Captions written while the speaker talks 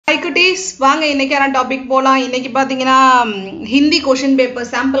குட்டீஸ் வாங்க இன்னைக்கான டாபிக் போலாம். இன்னைக்கு பாத்தீங்கன்னா Hindi question paper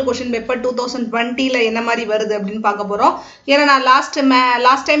sample question paper 2020ல என்ன மாதிரி வருது அப்படின்னு பார்க்க போறோம். ஏன்னா நான்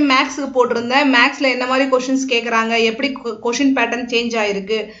லாஸ்ட் டைம் மேக்ஸ்க்கு போட்டிருந்தேன். மேக்ஸ்ல என்ன மாதிரி क्वेश्चंस கேக்குறாங்க, எப்படி क्वेश्चन பேட்டர்ன் சேஞ்ச்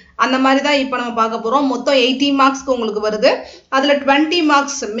ஆயிருக்கு, அந்த மாதிரி தான் இப்போ நம்ம பார்க்க போறோம். மொத்தம் 80 மார்க்ஸ்க்கு உங்களுக்கு வருது. அதுல 20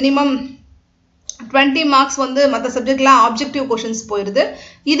 மார்க்ஸ் மினிமம் 20 மார்க்ஸ் வந்து மற்ற சப்ஜெக்ட்லாம் ஆப்ஜெக்டிவ் क्वेश्चंस போயிருது.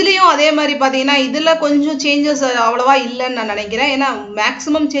 இதுலயும் அதே மாதிரி பாத்தீங்கன்னா இதுல கொஞ்சம் சேஞ்சஸ் அவ்வளவா இல்லைன்னு நான் நினைக்கிறேன். ஏன்னா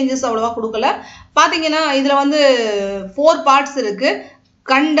மேக்ஸிமம் சேஞ்சஸ் அவ்வளவா கொடுக்கல. பாத்தீங்கன்னா இதுல வந்து 4 பார்ட்ஸ் இருக்கு.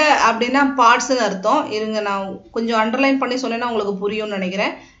 கண்ட அப்படின்னா பார்ட்ஸ்ன்னு அர்த்தம். இருங்க நான் கொஞ்சம் அண்டர்லைன் பண்ணி சொன்னேன்னா உங்களுக்கு புரியும்னு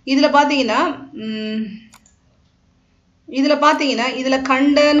நினைக்கிறேன். இதுல பாத்தீங்கன்னா இதுல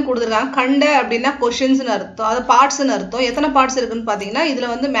கண்டன்னு கொடுத்துருக்காங்க. கண்ட அப்படின்னா கொஸ்டின்ஸ்னு அர்த்தம், அது பார்ட்ஸ்ன்னு அர்த்தம். எத்தனை பார்ட்ஸ் இருக்குன்னு பாத்தீங்கன்னா இதுல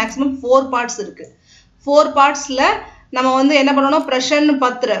வந்து மேக்ஸிமம் 4 பார்ட்ஸ் இருக்கு. 4 பார்ட்ஸ்ல நம்ம வந்து என்ன பண்ணணும், பிரஷன்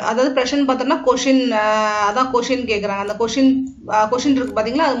பத்திர, அதாவது பிரஷன் பத்திரம்னா கொஷின், அதான் கொஷின் கேட்குறாங்க. அந்த கொஷின் இருக்கு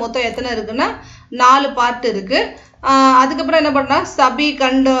பாத்தீங்களா, அது மொத்தம் எத்தனை இருக்குன்னா 4 பார்ட் இருக்கு. அதுக்கப்புறம் என்ன பண்ணா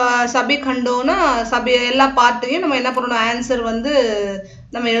சபி கண்டோன்னா எல்லா பார்ட்டையும் நம்ம என்ன பண்ணணும், ஆன்சர் வந்து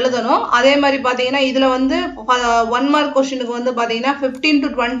நம்ம எழுதணும். அதே மாதிரி பாத்தீங்கன்னா இதுல வந்து 1 மார்க் கொஸ்டினுக்கு வந்து பாத்தீங்கன்னா 15 to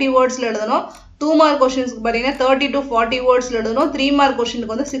 20 வேர்ட்ஸ்ல எழுதணும். 2 மார்க் கொஸ்டின்ஸ்க்கு பாத்தீங்கன்னா 30 to 40 வேர்ட்ஸ்ல எழுதணும். 3 மார்க்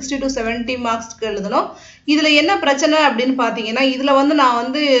கொஸ்டினுக்கு வந்து 60 to 70 மார்க்ஸ்க்கு எழுதணும். இதுல என்ன பிரச்சனை அப்படின்னு பாத்தீங்கன்னா இதுல வந்து நான்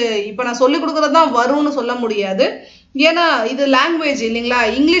வந்து இப்ப நான் சொல்லிக் கொடுக்கறது தான் வரும்னு சொல்ல முடியாது. ஏன்னா இது லாங்குவேஜ் இல்லைங்களா.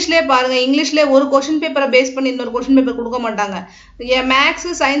 இங்கிலீஷ்லேயே பாருங்க, இங்கிலீஷ்லேயே ஒரு கொஸ்டின் பேப்பரை பேஸ் பண்ணி இன்னொரு கொஸ்டின் பேப்பர் கொடுக்க மாட்டாங்க. மேக்ஸ்,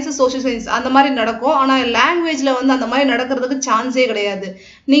 சயின்ஸ், சோஷியல் சயின்ஸ் அந்த மாதிரி நடக்கும். ஆனா லாங்குவேஜ்ல வந்து அந்த மாதிரி நடக்கிறதுக்கு சான்ஸே கிடையாது.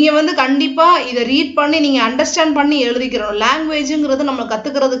 நீங்க வந்து கண்டிப்பா இதை ரீட் பண்ணி நீங்க அண்டர்ஸ்டாண்ட் பண்ணி எழுதிக்கிறோம். லாங்குவேஜுங்கிறது நம்ம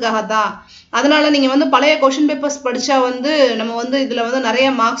கத்துக்கிறதுக்காக தான். அதனால நீங்க வந்து பழைய கொஸ்டின் பேப்பர்ஸ் படிச்சா வந்து நம்ம வந்து இதுல வந்து நிறைய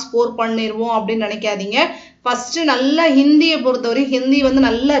மார்க்ஸ் ஸ்கோர் பண்ணிடுவோம் அப்படின்னு நினைக்காதீங்க. ஃபர்ஸ்ட் நல்லா ஹிந்தியை பொறுத்தவரை ஹிந்தி வந்து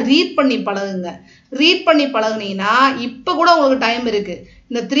நல்லா ரீட் பண்ணி பழகுங்க. ரீட் பண்ணி பழகுனீங்கன்னா இப்ப கூட உங்களுக்கு டைம் இருக்கு.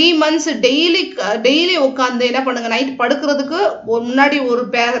 இந்த 3 months டெய்லி உட்காந்து என்ன பண்ணுங்க, நைட் படுக்கிறதுக்கு முன்னாடி ஒரு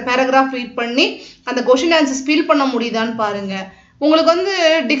பேராகிராஃப் ரீட் பண்ணி அந்த கொஸ்டின் ஆன்சர்ஸ் ஃபில் பண்ண முடியுதான்னு பாருங்க. உங்களுக்கு வந்து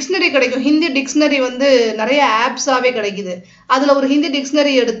டிக்ஷனரி கிடைக்கும். ஹிந்தி டிக்ஷனரி வந்து நிறைய ஆப்ஸாவே கிடைக்குது. அதுல ஒரு ஹிந்தி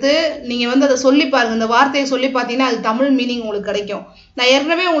டிக்ஷனரி எடுத்து நீங்க வந்து அதை சொல்லி பாருங்க. இந்த வார்த்தையை சொல்லி பார்த்தீங்கன்னா அது தமிழ் மீனிங் உங்களுக்கு கிடைக்கும். நான்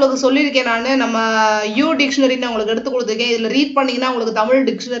ஏற்கனவே உங்களுக்கு சொல்லியிருக்கேன். நான் நம்ம யூ டிக்ஷனரின்னு உங்களுக்கு எடுத்து கொடுத்துருக்கேன். இதுல ரீட் பண்ணீங்கன்னா உங்களுக்கு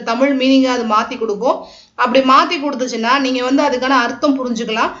தமிழ் மீனிங் அது மாத்தி கொடுக்கும். அப்படி மாத்தி கொடுத்துச்சுன்னா நீங்க வந்து அதுக்கான அர்த்தம்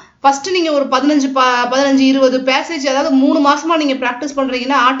புரிஞ்சுக்கலாம். ஃபர்ஸ்ட் நீங்க ஒரு 15-20 பேசேஜ், அதாவது 3 மாசமா நீங்க பிராக்டிஸ்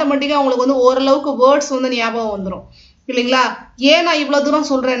பண்றீங்கன்னா ஆட்டோமேட்டிக்கா உங்களுக்கு வந்து ஓரளவுக்கு வேர்ட்ஸ் வந்து ஞாபகம் வந்துடும் இல்லைங்களா. ஏன் நான் இவ்வளவு தூரம்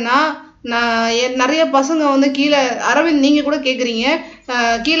சொல்றேன்னா, நான் நிறைய பசங்க வந்து கீழே, அரவிந்த் நீங்க கூட கேக்குறீங்க,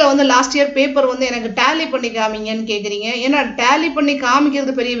 கீழே வந்து லாஸ்ட் இயர் பேப்பர் வந்து எனக்கு டேலி பண்ணி காமிங்கன்னு கேக்குறீங்க. ஏன்னா டேலி பண்ணி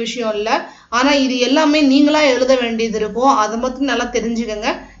காமிக்கிறது பெரிய விஷயம் இல்லை. ஆனா இது எல்லாமே நீங்களா எழுத வேண்டியது இருக்கும். அதை மட்டும் நல்லா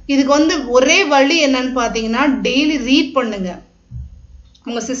தெரிஞ்சுக்கங்க. இதுக்கு வந்து ஒரே வழி என்னன்னு பாத்தீங்கன்னா டெய்லி ரீட் பண்ணுங்க.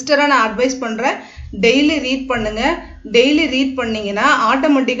 உங்க சிஸ்டரா நான் அட்வைஸ் பண்றேன், டெய்லி ரீட் பண்ணுங்க. டெய்லி ரீட் பண்ணீங்கன்னா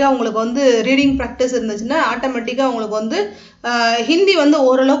ஆட்டோமேட்டிக்கா உங்களுக்கு வந்து ரீடிங் ப்ராக்டிஸ் இருந்துச்சுன்னா ஆட்டோமேட்டிக்கா உங்களுக்கு வந்து ஹிந்தி வந்து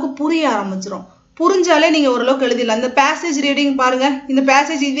ஓரளவுக்கு புரிய ஆரம்பிச்சிடும். புரிஞ்சாலே நீங்க ஓரளவுக்கு எழுதிடலாம். இந்த பேசேஜ் ரீடிங் பாருங்க, இந்த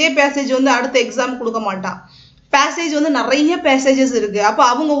பேசேஜ் இதே பேசேஜ் வந்து அடுத்த எக்ஸாம் கொடுக்க மாட்டான். பேசேஜ் வந்து நிறைய பேசேஜஸ் இருக்கு. அப்போ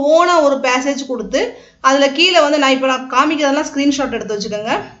அவங்க ஓனா ஒரு பேசேஜ் கொடுத்து அதுல கீழே வந்து நான் காமிக்கிறதெல்லாம் ஸ்கிரீன்ஷாட் எடுத்து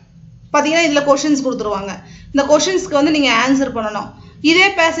வச்சுக்கோங்க. பாத்தீங்கன்னா இதுல கொஸ்டின்ஸ் கொடுத்துருவாங்க. இந்த கொஸ்டின்ஸ்க்கு வந்து நீங்க ஆன்சர் பண்ணணும். இதே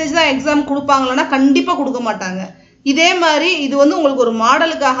பேசேஜ் தான் எக்ஸாம் கொடுப்பாங்களா, கண்டிப்பா கொடுக்க மாட்டாங்க. இதே மாதிரி இது வந்து உங்களுக்கு ஒரு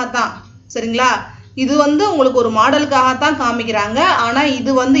மாடலுக்காகத்தான், சரிங்களா. இது வந்து உங்களுக்கு ஒரு மாடலுக்காகத்தான் காமிக்கிறாங்க. ஆனா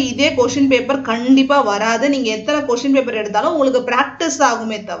இது வந்து இதே கொஸ்டின் பேப்பர் கண்டிப்பா வராது. நீங்க எத்தனை கொஸ்டின் பேப்பர் எடுத்தாலும் உங்களுக்கு பிராக்டிஸ்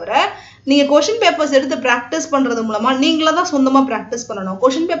ஆகுமே தவிர, நீங்க கொஸ்டின் பேப்பர்ஸ் எடுத்து பிராக்டிஸ் பண்றது மூலமா நீங்களா தான் சொந்தமா பிராக்டிஸ் பண்ணணும்.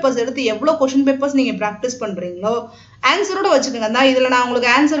 கொஸ்டின் பேப்பர்ஸ் எடுத்து எவ்வளவு கொஸ்டின் பேப்பர்ஸ் நீங்க பிராக்டிஸ் பண்றீங்களோ ஆன்சரோட வச்சுக்கோங்க. தான் இதுல நான்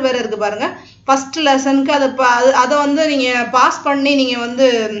உங்களுக்கு ஆன்சர் வேற இருக்கு பாருங்க. ஃபர்ஸ்ட் லெசனுக்கு அதை வந்து நீங்க பாஸ் பண்ணி நீங்க வந்து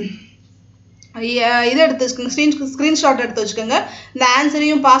இதை எடுத்து வச்சுக்கோங்க, ஸ்கிரீன்ஷாட் எடுத்து வச்சுக்கோங்க. இந்த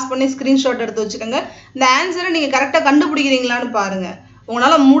ஆன்சரையும் பாஸ் பண்ணி ஸ்கிரீன்ஷாட் எடுத்து வச்சுக்கோங்க. இந்த ஆன்சரை நீங்க கரெக்டா கண்டுபிடிக்கிறீங்களான்னு பாருங்க.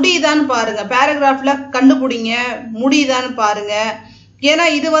 உங்களால முடியுதான்னு பாருங்க. பேராகிராஃப்ல கண்டுபிடிங்க, முடியுதான்னு பாருங்க. ஏன்னா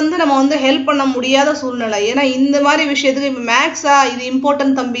இது வந்து நம்ம வந்து ஹெல்ப் பண்ண முடியாத சூழ்நிலை. ஏன்னா இந்த மாதிரி விஷயத்துக்கு இப்போ மேக்ஸா இது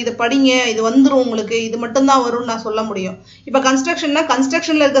இம்பார்ட்டன்ட் தம்பி, இதை படிங்க, இது வந்துடும் உங்களுக்கு, இது மட்டும்தான் வரும்னு நான் சொல்ல முடியும். இப்போ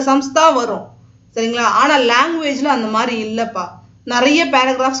கன்ஸ்ட்ரக்ஷன்ல இருக்க சம்ஸ் தான் வரும், சரிங்களா. ஆனா லாங்குவேஜ்ல அந்த மாதிரி இல்லப்பா. நிறைய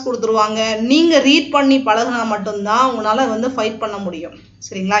பேராகிராஃப்ஸ் கொடுத்துருவாங்க. நீங்க ரீட் பண்ணி பழகினா மட்டும்தான் உங்களால வந்து ஃபைட் பண்ண முடியும்,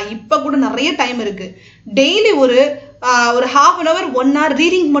 சரிங்களா. இப்ப கூட நிறைய டைம் இருக்கு. டெய்லி ஒரு 1/2 hour 1 hour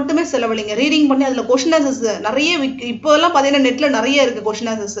ரீடிங் மட்டுமே செலவழிங்க. ரீடிங் பண்ணி அதுல கொஸ்டின் ஆன்சர்ஸ் நிறைய இப்போ எல்லாம் பாத்தீங்கன்னா நெட்ல நிறைய இருக்கு.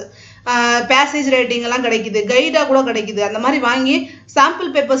 கொஸ்டின் ஆன்சர்ஸ், பேசேஜ் ரைட்டிங் எல்லாம் கிடைக்குது, கைடா கூட கிடைக்குது. அந்த மாதிரி வாங்கி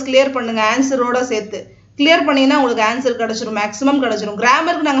சாம்பிள் பேப்பர்ஸ் கிளியர் பண்ணுங்க ஆன்சரோட சேர்த்து. கிளியர் பண்ணீங்கன்னா உங்களுக்கு ஆன்சர் கிடைச்சிரும், மேக்ஸிமம் கிடைச்சிரும்.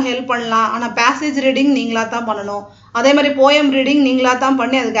 கிராமருக்கு நாங்கள் ஹெல்ப் பண்ணலாம், ஆனால் பேசேஜ் ரீடிங் நீங்களா தான் பண்ணணும். அதே மாதிரி போயம் ரீடிங் நீங்களா தான்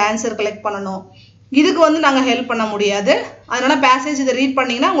பண்ணி அதுக்கு ஆன்சர் கலெக்ட் பண்ணணும். இதுக்கு வந்து நாங்கள் ஹெல்ப் பண்ண முடியாது. அதனால பேசேஜ் இதை ரீட்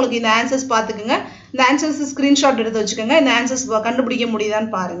பண்ணீங்கன்னா உங்களுக்கு இந்த ஆன்சர்ஸ் பார்த்துக்குங்க. இந்த ஆன்சர்ஸ் ஸ்கிரீன்ஷாட் எடுத்து வச்சுக்கோங்க. இந்த ஆன்சர்ஸ் கண்டுபிடிக்க முடியுதான்னு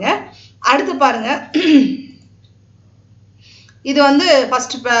பாருங்க. அடுத்து பாருங்க, இது வந்து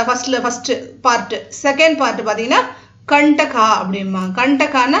ஃபர்ஸ்ட் பார்ட். செகண்ட் பார்ட் பார்த்தீங்கன்னா கண்டகா அப்படிமா.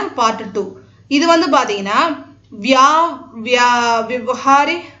 கண்டகான பார்ட் 2. இது வந்து பார்த்தீங்கன்னா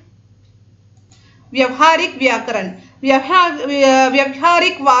व्यवहारिक व्याकरण.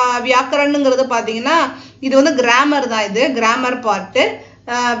 व्यवहारिक व्याकरणங்கிறது பாத்தீங்கன்னா இது வந்து கிராமர் தான். இது கிராமர் பார்ட்.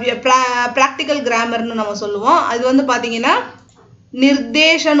 பிராக்டிக்கல் கிராமர்னு நம்ம சொல்லுவோம். அது வந்து பாத்தீங்கன்னா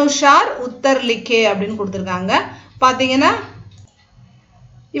निर्देशानुसार उत्तर लिखे அப்படின்னு கொடுத்திருக்காங்க. பாத்தீங்கன்னா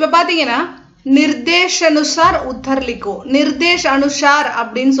இப்ப பாத்தீங்கன்னா निर्देशानुसार उत्तर लिखो. निर्देश अनुसार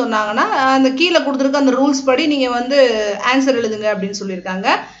அப்படின்னு சொன்னாங்கன்னா அந்த கீழ கொடுத்திருக்க அந்த ரூல்ஸ் படி நீங்க வந்து ஆன்சர் எழுதுங்க அப்படின்னு சொல்லிருக்காங்க.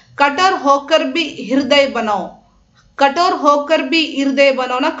 कठोर होकर भी हृदय बनाओ. कठोर होकर भी हृदय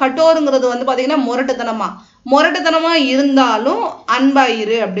बनाओனா கட்டோர்ங்கிறது வந்து பாத்தீங்கன்னா முரட்டுத்தனமா இருந்தாலும் அன்பா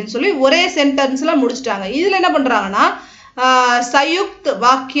இரு அப்படின்னு சொல்லி ஒரே சென்டென்ஸ்ல முடிச்சிட்டாங்க. இதுல என்ன பண்றாங்கன்னா संयुक्त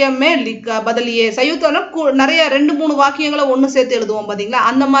वाक्य में बदलिए. संयुक्तனா நிறைய 2-3 வாக்கியங்களை ஒன்னு சேர்த்து எழுதுவோம் பாத்தீங்களா,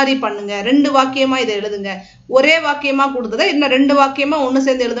 அந்த மாதிரி பண்ணுங்க. 2 வாக்கியமா இதை எழுதுங்க. ஒரே வாக்கியமா கொடுத்ததை இன்னும் 2 வாக்கியமா ஒன்னு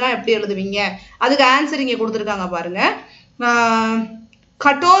சேர்ந்து எழுதுனா எப்படி எழுதுவீங்க? அதுக்கு ஆன்சர் இங்க கொடுத்திருக்காங்க பாருங்க.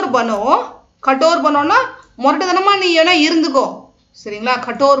 कठोर बनो. कठोर बनोना முரட்டுத்தனமா நீ ஏனா இருந்துக்கோ. சரிங்களா?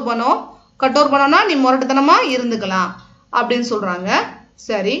 கட்டோர் பனோனா நீ முரட்டுத்தனமா இருந்துக்கலாம் அப்படின்னு சொல்றாங்க.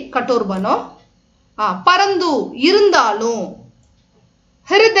 சரி, கட்டோர் பனோ. பரந்து இருந்தாலும்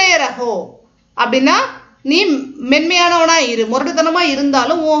ஹிருதய ரஹோ அப்படின்னா நீ மென்மையானவனா இரு. முரட்டுத்தனமா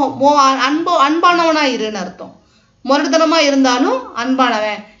இருந்தாலும் அன்பானவனா இருன்னு அர்த்தம். முரட்டுத்தனமா இருந்தாலும்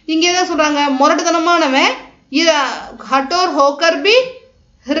அன்பானவன். இங்க என்ன சொல்றாங்க? முரட்டுத்தனமானவன் கட்டோர் ஹோக்கர் பி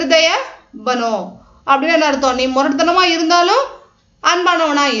ஹிருதய பனோ அப்படின்னு என்ன அர்த்தம்? நீ முரட்டுத்தனமா இருந்தாலும்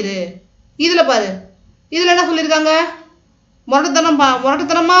அன்பானவனா இரு. இதுல பாரு, இதுல என்ன சொல்லியிருக்காங்க?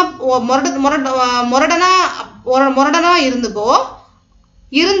 முரடனா இருந்துக்கோ,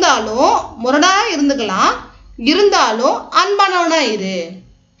 இருந்தாலும் முரடா இருந்துக்கலாம், இருந்தாலும் அன்பானவனா இரு.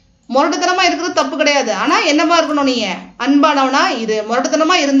 முரட்டுத்தனமா இருக்கிறது தப்பு கிடையாது. ஆனா என்னமா இருக்கணும்? நீ அன்பானவனா இரு.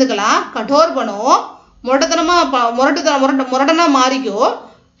 முரட்டுத்தனமா இருந்துக்கலாம், கட்டோர் பனோ. முரடனா மாறிக்கோ.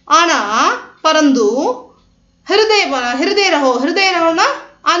 ஆனா பரந்து ஹிருதய ரஹோனா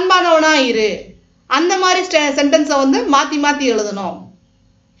அன்பானவனா இரு. அந்த மாதிரி சென்டென்ஸை வந்து மாத்தி எழுதணும்.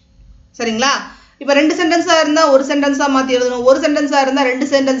 சரிங்களா? இப்ப 2 சென்டென்ஸா இருந்தா ஒரு சென்டென்ஸா மாத்தி எழுதணும். ஒரு சென்டென்ஸா இருந்தா 2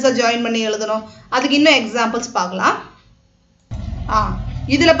 சென்டென்ஸா ஜாயின் பண்ணி எழுதணும். அதுக்கு இன்னும் எக்ஸாம்பிள்ஸ் பார்க்கலாம்.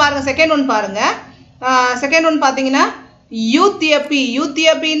 இதுல பாருங்க, செகண்ட் ஒன் பாருங்க. செகண்ட் ஒன் பாத்தீங்கன்னா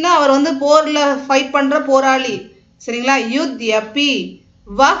யூத்தியப்பின்னா அவர் வந்து போர்ல ஃபைட் பண்ற போராளி. சரிங்களா? யூத்தியப்பி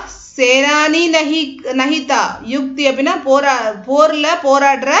வஹ் சேனானி நஹிதா. யுக்தியப்பின்னா போர்ல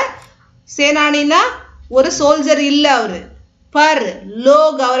போராடுற, சேனானினா ஒரு சோல்ஜர் இல்ல அவரு. பர்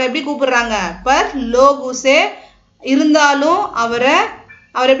லோக் அவரை எப்படி கூப்பிடுறாங்க? பர் லோக் உசே இருந்தாலும் அவர்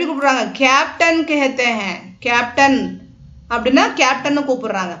எப்படி கூப்பிடுறாங்க? கேப்டன் कहते हैं. கேப்டன் அப்படின்னா கேப்டன்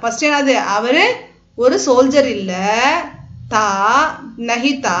கூப்பிடுறாங்க. ஃபர்ஸ்ட் என்னது? அவரு ஒரு சோல்ஜர் இல்ல. தா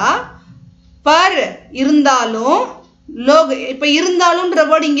நஹிதா பர் இருந்தாலும் லோக். இப்ப இருந்தாலும்ன்ற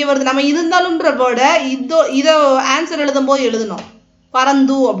வேர்டு இங்க வருது. நம்ம இருந்தாலும்ன்ற வேர்டை இத ஆன்சர் எழுதும் போது எழுதணும்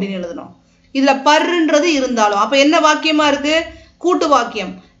பரந்து அப்படின்னு எழுதணும். இதுல பர்ன்றது இருந்தாலும். அப்ப என்ன வாக்கியமா இருக்கு? கூட்டு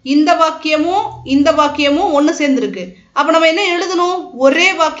வாக்கியம். இந்த வாக்கியமும் ஒண்ணு சேர்ந்துருக்கு. அப்ப நம்ம என்ன எழுதணும்? ஒரே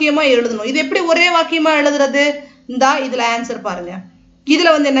வாக்கியமா எழுதணும். இது எப்படி ஒரே வாக்கியமா எழுதுறது? இந்தா இதுல ஆன்சர் பாருங்க.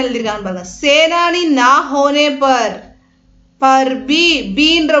 இதுல வந்து என்ன எழுதிருக்காங்க பாருங்க. சேனானி நா ஹோனே பர். பர்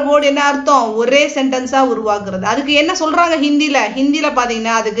பீன்ற வேர்டு என்ன அர்த்தம்? ஒரே சென்டென்ஸா உருவாக்குறது. அதுக்கு என்ன சொல்றாங்க ஹிந்தில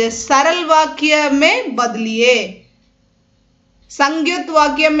பாத்தீங்கன்னா அதுக்கு சரல் வாக்கியமே பதலியே. संयुक्त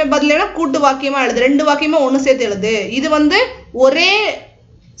वाक्य में बदलेना கூட்டு வாக்கியமா எழுது. 2 வாக்கியமா ஒன்னு சேர்த்து எழுது. இது வந்து ஒரே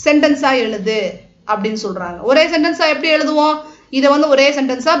சென்டென்ஸா எழுது அப்படின்னு சொல்றாங்க. ஒரே சென்டென்ஸா எப்படி எழுதுவோம்? இத வந்து ஒரே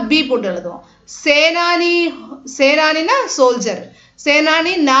சென்டென்ஸா பி போட்டு எழுதுவோம். சேனானினா சோல்ஜர்.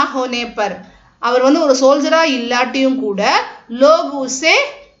 சேனானி நா ஹோனே பர் அவர் வந்து ஒரு சோல்ஜரா இல்லாட்டியும் கூட லோக் உசே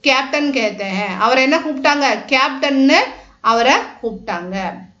கேப்டன் कहते हैं. அவரை என்ன கூப்பிட்டாங்க? கேப்டன்னு அவரை கூப்பிட்டாங்க.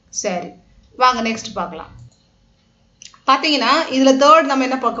 சரி, வாங்க நெக்ஸ்ட் பார்க்கலாம். பாத்தீங்கன்னா இதுல தேர்ட் நம்ம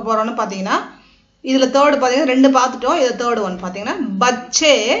என்ன பார்க்க போறோம்னு பாத்தீங்கன்னா இதுல தேர்ட் பாத்தீங்கன்னா 2 பார்த்துட்டோம். இது தேர்ட் ஒன் பாத்தீங்கன்னா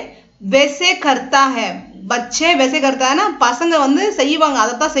பச்சே वैसे करता है. बच्चे वैसे करता है ना, பசங்க வந்து செய்வாங்க,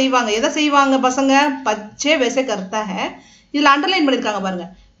 அதத்தான் செய்வாங்க. எதை செய்வாங்க பசங்க? பச்சே वैसे करता है. இதுல அண்டர்லைன் பண்ணிருக்காங்க பாருங்க.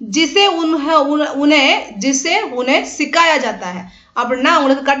 जिसे उन्हें सिखाया जाता है அப்படின்னா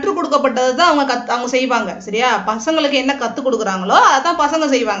அவங்களுக்கு கற்றுக் கொடுக்கப்பட்டது தான் அவங்க செய்வாங்க. சரியா? பசங்களுக்கு என்ன கத்து கொடுக்குறாங்களோ அதான் பசங்க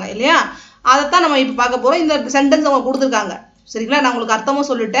செய்வாங்க இல்லையா? அதைத்தான் நம்ம இப்போ பார்க்க போறோம். இந்த சென்டென்ஸ் அவங்க கொடுத்துருக்காங்க. சரிங்களா, நான் உங்களுக்கு அர்த்தமும்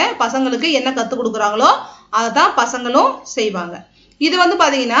சொல்லிட்டேன். பசங்களுக்கு என்ன கற்றுக் கொடுக்குறாங்களோ அதை தான் பசங்களும் செய்வாங்க. இது வந்து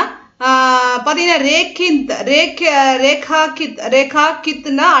பார்த்தீங்கன்னா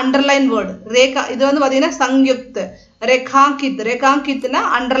ரேகாகித்னா அண்டர்லைன் வேர்டு. இது வந்து பார்த்தீங்கன்னா சங்யுக்த். ரேகாகித்னா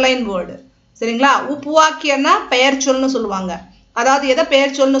அண்டர்லைன் வேர்டு. சரிங்களா. உப்புவாக்கியன்னா பெயர் சொல்னு சொல்லுவாங்க. அதாவது எதை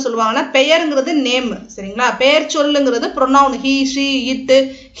பெயர் சொல்னு சொல்லுவாங்கன்னா, பெயருங்கிறது நேம். சரிங்களா. பெயர் சொல்லுங்கிறது pronoun. He, she, it,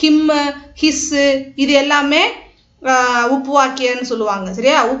 him, his, இது எல்லாமே உப்புவாக்கியன்னு சொல்லுவாங்க.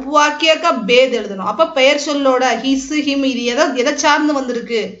 சரியா. உப்புவாக்கியக்கா பேத் எழுதணும். அப்ப பெயர் சொல்லோட ஹிஸ், ஹிம் இது எதை சார்ந்து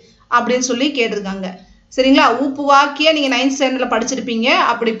வந்திருக்கு அப்படின்னு சொல்லி கேட்டிருக்காங்க. சரிங்களா. உப்புவாக்கிய நீங்க 9th ஸ்டாண்டர்ட்ல படிச்சிருப்பீங்க.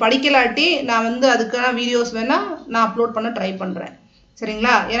 அப்படி படிக்கலாட்டி நான் வந்து அதுக்கான வீடியோஸ் வேணா நான் அப்லோட் பண்ண ட்ரை பண்றேன்.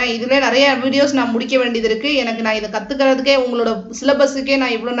 சரிங்களா. ஏன்னா இதுல நிறைய வீடியோஸ் நான் முடிக்க வேண்டியது இருக்கு. நான் இதை கத்துக்கிறதுக்கே உங்களோட சிலபஸுக்கே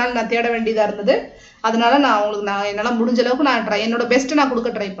நான் இவ்வளவு நாள் நான் தேட வேண்டியதா இருந்தது. அதனால நான் என்னால முடிஞ்ச அளவுக்கு நான் என்னோட பெஸ்ட் நான்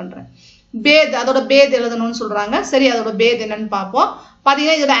கொடுக்க ட்ரை பண்றேன். பேத், அதோட பேத் எழுதணும்னு சொல்றாங்க. சரி, அதோட பேத் என்னன்னு பார்ப்போம்.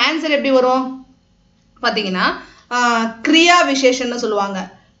 பாத்தீங்கன்னா இதோட ஆன்சர் எப்படி வரும் பாத்தீங்கன்னா, கிரியா விசேஷன்னு சொல்லுவாங்க.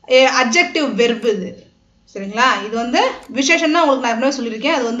 அட்ஜெக்டிவ் வெர்ப் இது. சரிங்களா. இது வந்து விசேஷன்னா உங்களுக்கு நான் ஏற்கனவே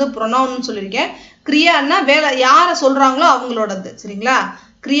சொல்லியிருக்கேன். அது வந்து ப்ரொனவுன் சொல்லியிருக்கேன். கிரியான்னா வேலை யாரை சொல்றாங்களோ அவங்களோடது. சரிங்களா.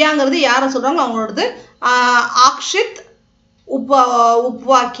 கிரியாங்கிறது யாரை சொல்றாங்களோ அவங்களோடது. ஆக்ஷித்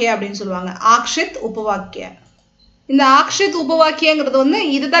உபவாக்கிய அப்படின்னு சொல்லுவாங்க. ஆக்ஷித் உபவாக்கிய. இந்த ஆக்ஷித் உபவாக்கியங்கிறது வந்து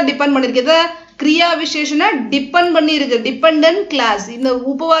இதுதான் டிபெண்ட் பண்ணிருக்கு. இதை கிரியா விசேஷனா டிபெண்ட் பண்ணி இருக்கு. Dependent class. இந்த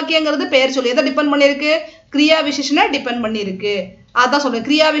உபவாக்கியங்கிறது பெயர் சொல்லி எதை டிபெண்ட் பண்ணிருக்கு? கிரியா விசேஷனா டிபெண்ட் பண்ணி இருக்கு. அதான் சொல்றேன்.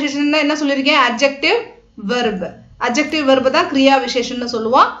 கிரியா விசேஷன்னா என்ன சொல்லியிருக்கேன்? Adjective verb. அட்ஜெக்டிவ் வெர்ப் தான் கிரியா விசேஷன்னு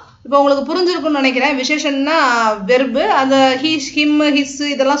சொல்லுவோம். இப்போ உங்களுக்கு புரிஞ்சிருக்கும்னு நினைக்கிறேன். விசேஷன்னா வெர்பு. அந்த ஹிஸ், ஹிம், ஹிஸ்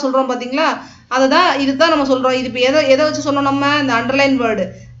இதெல்லாம் சொல்றோம் பாத்தீங்களா, அதுதான் இதுதான் நம்ம சொல்றோம். இது இப்போ எதை வச்சு சொன்னோம் நம்ம? இந்த அண்டர்லைன் வேர்டு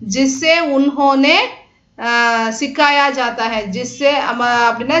ஜிஸ்ஸே உன்ஹோனே சிக்காயா ஜாத்தா ஹை. ஜிஸ்ஸே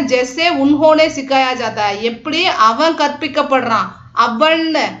அப்படின்னா ஜெஸ்ஸே உன்ஹோனே சிக்காயா ஜாத்தா ஹை. எப்படி அவன் கற்பிக்கப்படுறான். அவன்,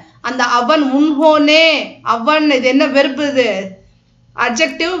 அந்த அவன், உன்ஹோனே அவன், இது என்ன வெர்பு? இது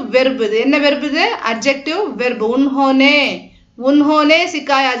அட்ஜெக்டிவ் வெர்பு. இது என்ன வெர்பு? இது அட்ஜெக்டிவ் வெர்பு. உன்ஹோனே, உன்ஹோனே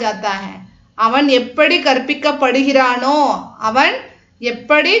சிக்காயா ஜாத்தா ஹை. அவன் எப்படி கற்பிக்கப்படுகிறானோ, அவன்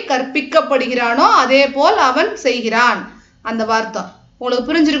எப்படி கற்பிக்கப்படுகிறானோ அதே போல் அவன் செய்கிறான். அந்த வார்த்தை உங்களுக்கு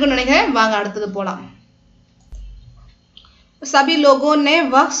புரிஞ்சிருக்குன்னு நினைக்கிறேன். வாங்க அடுத்தது போலாம். सभी लोगों ने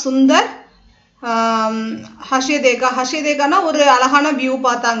वह सुंदर ஹஷே தேகா. ஹஷே தேகானா ஒரு அழகான வியூ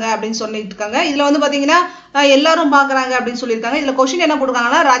பார்த்தாங்க அப்படின்னு சொல்லிட்டு இருக்காங்க. இதுல வந்து பாத்தீங்கன்னா எல்லாரும் பாக்குறாங்க அப்படின்னு சொல்லியிருக்காங்க. இதுல கொஸ்டின் என்ன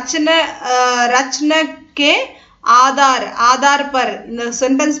போட்டுருக்காங்கன்னா, ரச்சன கே ஆதார், ஆதார் பர். இந்த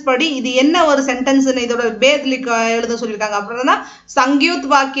சென்டென்ஸ் படி இது என்ன ஒரு சென்டென்ஸ், இதோட பேத்லி எழுத சொல்லியிருக்காங்க. அப்படின்னா சங்கியுத்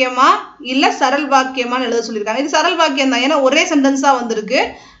வாக்கியமா இல்ல சரல் வாக்கியமான்னு எழுத சொல்லியிருக்காங்க. இது சரல் வாக்கியம் தான். ஏன்னா ஒரே சென்டென்ஸா வந்திருக்கு.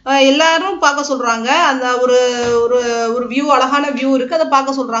 எல்லாரும் பார்க்க சொல்றாங்க. அந்த ஒரு ஒரு வியூ, அழகான வியூ இருக்கு, அதை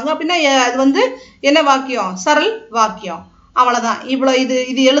பார்க்க சொல்றாங்க. அப்படின்னா அது வந்து என்ன வாக்கியம்? சரல் வாக்கியம். அவ்வளவுதான். இவ்வளவு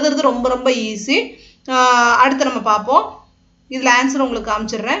இது எழுதுறது ரொம்ப ரொம்ப ஈஸி. அடுத்து நம்ம பார்ப்போம். இதுல ஆன்சர் உங்களுக்கு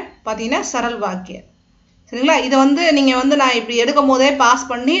காமிச்சிடுறேன். பாத்தீங்கன்னா சரல் வாக்கியம். சரிங்களா. இதை வந்து நீங்க வந்து நான் இப்படி எடுக்கும் போதே பாஸ்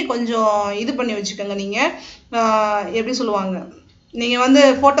பண்ணி கொஞ்சம் இது பண்ணி வச்சுக்கோங்க. நீங்க எப்படி சொல்லுவாங்க, நீங்க வந்து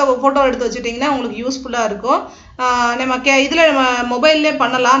போட்டோ எடுத்து வச்சுட்டீங்கன்னா உங்களுக்கு யூஸ்ஃபுல்லா இருக்கும். நம்ம இதுல நம்ம மொபைல்லே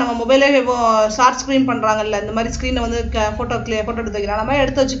பண்ணலாம். நம்ம மொபைல்லே ஷார்ட் ஸ்கிரீன் பண்றாங்கல்ல, இந்த மாதிரி ஸ்கிரீனை வந்து போட்டோ எடுத்து வைக்கலாம். நம்ம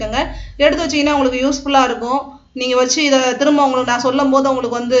எடுத்து வச்சுக்கோங்க. எடுத்து வச்சீங்கன்னா உங்களுக்கு யூஸ்ஃபுல்லா இருக்கும். நீங்க வச்சு இதை திரும்ப உங்களுக்கு நான் சொல்லும் போது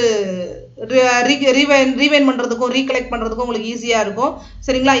உங்களுக்கு வந்து ரீவைன் பண்றதுக்கும் ரீகலெக்ட் பண்றதுக்கும் உங்களுக்கு ஈஸியா இருக்கும்.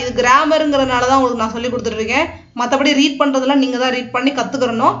 சரிங்களா. இது கிராமருங்கிறதுனால தான் உங்களுக்கு நான் சொல்லி கொடுத்துட்டு இருக்கேன். மற்றபடி ரீட் பண்றதுலாம் நீங்க தான் ரீட் பண்ணி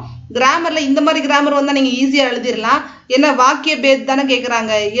கத்துக்கிறணும். கிராமர்ல இந்த மாதிரி கிராமர் வந்தா நீங்க ஈஸியா எழுதிடலாம். என்ன வாக்கிய பேத் தானே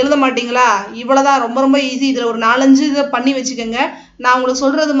கேட்கறாங்க, எழுத மாட்டீங்களா? இவ்வளவுதான், ரொம்ப ரொம்ப ஈஸி. இதுல ஒரு 4-5 இதை பண்ணி வச்சுக்கோங்க. நான் உங்களுக்கு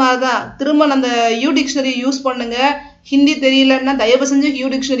சொல்றது மாதிரிதான். திரும்ப அந்த யூ டிக்ஷனரி யூஸ் பண்ணுங்க. ஹிந்தி தெரியலன்னா தயவு செஞ்சு யூ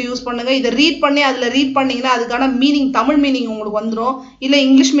டிக்ஷனரி யூஸ் பண்ணுங்க. இதை ரீட் பண்ணி அதுல ரீட் பண்ணீங்கன்னா அதுக்கான மீனிங், தமிழ் மீனிங் உங்களுக்கு வந்துடும், இல்ல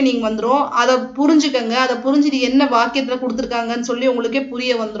இங்கிலீஷ் மீனிங் வந்துடும். அதை புரிஞ்சுக்கங்க. அதை புரிஞ்சுட்டு என்ன வாக்கியத்துல கொடுத்துருக்காங்கன்னு சொல்லி உங்களுக்கே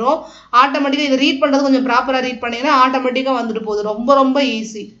புரிய வந்துடும். ஆட்டோமேட்டிக்கா இதை ரீட் பண்றது கொஞ்சம் ப்ராப்பரா ரீட் பண்ணீங்கன்னா ஆட்டோமேட்டிக்கா வந்துட்டு போகுது. ரொம்ப ரொம்ப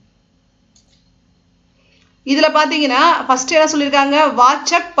ஈஸி. இதுல பாத்தீங்கன்னா ஃபர்ஸ்ட் என்ன சொல்லியிருக்காங்க,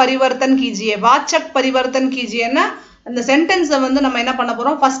 வாச்சக் பரிவர்த்தன் கீஜியே. வாச்சக் பரிவர்த்தன் கீஜியேன்னா அந்த சென்டென்ஸை வந்து நம்ம என்ன பண்ண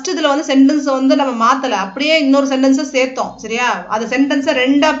போறோம், ஃபர்ஸ்ட் இதுல வந்து சென்டென்ஸை வந்து நம்ம மாத்தல, அப்படியே இன்னொரு சென்டென்ஸை சேர்த்தோம். சரியா. அந்த சென்டென்ஸை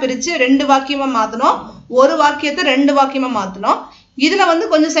 2ஆ பிரிச்சு 2 வாக்கியமா மாத்தணும், ஒரு வாக்கியத்தை 2 வாக்கியமா மாத்தணும். இதுல வந்து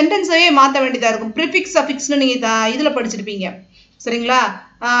கொஞ்சம் சென்டென்ஸையே மாத்த வேண்டியதா இருக்கும். ப்ரிஃபிக்ஸ் சஃபிக்ஸ்னு நீங்க இதுல படிச்சிருப்பீங்க. சரிங்களா.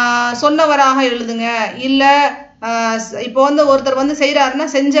 சொன்னவராக எழுதுங்க. இல்ல இப்போ வந்து ஒருத்தர் வந்து செய்யறாருன்னா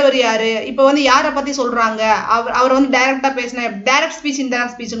செஞ்சவர் யாரு, இப்போ வந்து யாரை பத்தி சொல்றாங்க, அவர் வந்து டைரக்டா பேசின டைரக்ட் ஸ்பீச்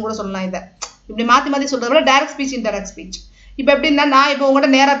இன்டைரக்ட் ஸ்பீச்னு கூட சொல்லலாம். இதை இப்படி மாத்தி மாத்தி சொல்றத விட டைரக்ட் ஸ்பீச் இன்டைரக்ட் ஸ்பீச். இப்போ எப்படின்னா, நான் இப்போ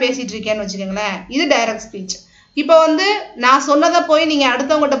உங்கள்கிட்ட நேரா பேசிட்டு இருக்கேன்னு வச்சுக்கோங்களேன், இது டைரக்ட் ஸ்பீச். இப்போ வந்து நான் சொன்னதை போய் நீங்க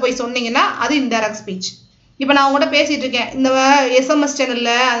அடுத்தவங்ககிட்ட போய் சொன்னீங்கன்னா அது இன்டைரக்ட் ஸ்பீச். இப்போ நான் உங்ககிட்ட பேசிட்டு இருக்கேன், இந்த SMS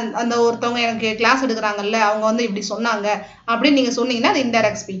சேனல்ல அந்த ஒருத்தவங்க எனக்கு கிளாஸ் எடுக்கிறாங்கல்ல, அவங்க வந்து இப்படி சொன்னாங்க அப்படின்னு நீங்க சொன்னீங்கன்னா அது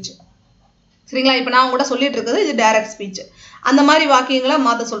இன்டைரக்ட் ஸ்பீச். சரிங்களா? இப்போ நான் உங்ககிட்ட சொல்லிட்டு இருக்கிறது இது டைரக்ட் ஸ்பீச். அந்த மாதிரி வாக்கியங்களை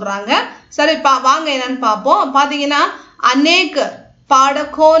மாற்ற சொல்றாங்க. சரி, வாங்க என்னன்னு பார்ப்போம். பார்த்தீங்கன்னா अनेक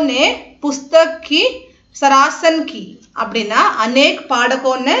पाठकों ने पुस्तक की सराहना की அப்படின்னா अनेक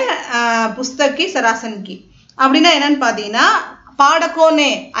पाठकों ने पुस्तक की सराहना की அப்படின்னா என்னன்னு பார்த்தீங்கன்னா பாடகோனே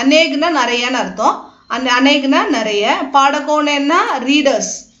அநேக்னா நிறையன்னு அர்த்தம். அநேக்னா நிறைய, பாடகோனேன்னா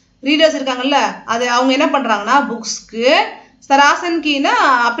ரீடர்ஸ் இருக்காங்கல்ல, அது அவங்க என்ன பண்றாங்கன்னா புக்ஸ்க்கு சராசன் கீனா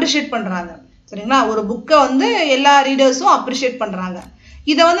அப்ரிஷியேட் பண்றாங்க. சரிங்களா? ஒரு புக்கை வந்து எல்லா ரீடர்ஸும் அப்ரிஷியேட் பண்றாங்க.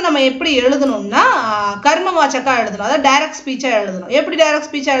 இதை வந்து நம்ம எப்படி எழுதணும்னா கர்மவாச்சக்கா எழுதணும், அதாவது டைரக்ட் ஸ்பீச்சா எழுதணும். எப்படி டைரக்ட்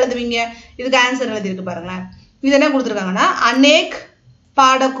ஸ்பீச்சா எழுதுவீங்க? இதுக்கு ஆன்சர் எழுதிருக்கு பாருங்களேன். இது என்ன கொடுத்துருக்காங்கன்னா அநேக்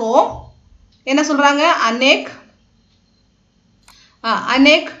பாடகோ என்ன சொல்றாங்க, अनेक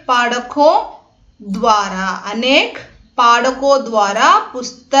पाठकों द्वारा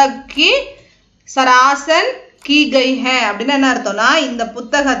पुस्तक की सराहना की गई है அப்படின்னா என்ன அர்த்தம்னா இந்த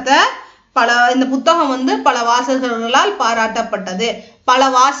புத்தகம் வந்து பல வாசகர்களால் பாராட்டப்பட்டது, பல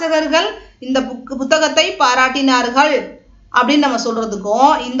வாசகர்கள் இந்த புத்தகத்தை பாராட்டினார்கள் அப்படின்னு நம்ம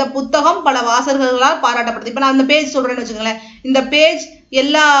சொல்றதுக்கும் இந்த புத்தகம் பல வாசகர்களால் பாராட்டப்பட்டது. இப்ப நான் இந்த பேஜ் சொல்றேன்னு வச்சுக்கோங்களேன், இந்த பேஜ்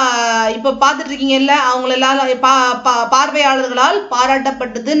எல்லா இப்ப பாத்துட்டு இருக்கீங்க இல்ல, அவங்க எல்லாம் பார்வையாளர்களால்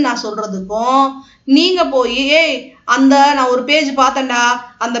பாராட்டப்பட்டதுன்னு நான் சொல்றதுக்கும் நீங்க போய் நான் ஒரு பேஜ் பார்த்தேன்டா,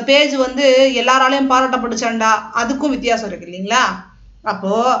 அந்த பேஜ் வந்து எல்லாராலையும் பாராட்டப்பட்டுச்சாண்டா, அதுக்கும் வித்தியாசம் இருக்கு இல்லைங்களா?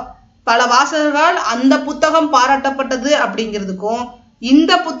 அப்போ பல வாசகர்களால் அந்த புத்தகம் பாராட்டப்பட்டது அப்படிங்கிறதுக்கும்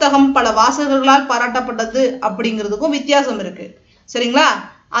இந்த புத்தகம் பல வாசகர்களால் பாராட்டப்பட்டது அப்படிங்கிறதுக்கும் வித்தியாசம் இருக்கு. சரிங்களா?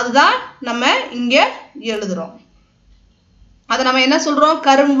 அதுதான் நம்ம இங்க எழுதுறோம். அதை நம்ம என்ன சொல்றோம்,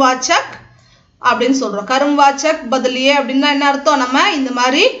 கர்மவாச்சக் அப்படின்னு சொல்றோம். கர்மவாச்சக் பதிலியே அப்படின்னா என்ன அர்த்தம், நம்ம இந்த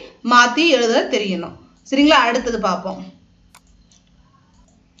மாதிரி மாத்தி எழுத தெரியணும். சரிங்களா? அடுத்தது பார்ப்போம்.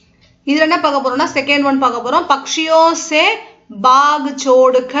 இதுல என்ன பார்க்க போறோம்னா செகண்ட் ஒன் பார்க்க போறோம். पक्षियों से बाग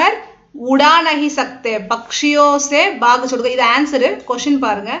छोड़कर उड़ा नहीं सकते, पक्षियों से बाग छोड़कर. இது ஆன்சர். क्वेश्चन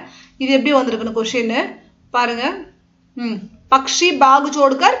பாருங்க, இது எப்படி வந்திருக்குன்னு क्वेश्चन பாருங்க. पक्षी बाग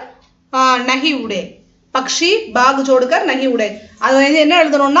छोड़कर नहीं उड़े, पक्षी बाग छोड़कर नहीं उड़े. அது வந்து என்ன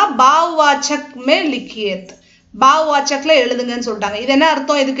எழுதணும்னா भाववाचक में लिखिए, भाववाचकல எழுதுங்கன்னு சொல்லிட்டாங்க. இது என்ன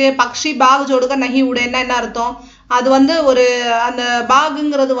அர்த்தம் இதுக்கு, पक्षी बाग छोड़कर नहीं उड़े என்ன அர்த்தம், அது வந்து ஒரு அந்த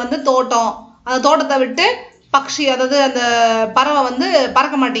பாகுங்கிறது வந்து தோட்டம், அந்த தோட்டத்தை விட்டு பக்ஷி அதாவது அந்த பறவை வந்து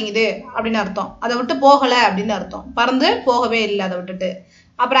பறக்க மாட்டேங்குது அப்படின்னு அர்த்தம், அதை விட்டு போகல அப்படின்னு அர்த்தம், பறந்து போகவே இல்லை அதை விட்டுட்டு.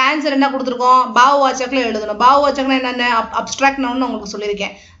 அப்புறம் ஆன்சர் என்ன கொடுத்துருக்கோம், பாவவாச்சக்ல எழுதணும். பாவவாச்சக்னா என்னென்ன, அப்ஸ்ட்ராக்ட் நவுன் உங்களுக்கு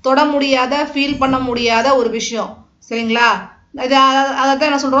சொல்லியிருக்கேன், தொட முடியாத ஃபீல் பண்ண முடியாத ஒரு விஷயம். சரிங்களா? இது அதான்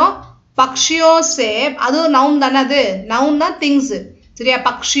என்ன சொல்றோம், பக்ஷியோ சே, அது நவுன் தானே, அது நவுன் தான் திங்ஸ். சரியா?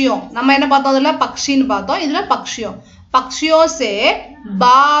 பக்ஷியம் நம்ம என்ன பார்த்தோம், அதுல பக்ஷின்னு பார்த்தோம், இதுல பக்ஷியம். பக்ஷியோ சே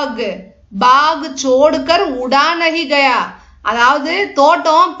பாக், பாக் சோடுக்கர் உடா நஹி கயா, அதாவது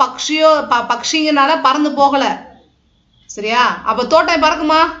தோட்டம் பக்ஷிங்கனால பறந்து போகல. சரியா? அப்ப தோட்டம்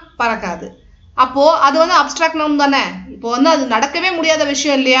பறக்குமா, பறக்காது. அப்போ அது வந்து அப்ஸ்ட்ராக்ட் நவுன் தானே, இப்போ வந்து அது நடக்கவே முடியாத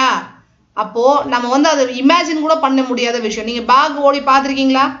விஷயம் இல்லையா? அப்போ நம்ம வந்து அது இமேஜின் கூட பண்ண முடியாத விஷயம். நீங்க பாக் ஓடி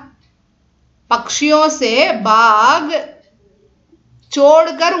பார்த்திருக்கீங்களா? பக்ஷியோ சே பாக்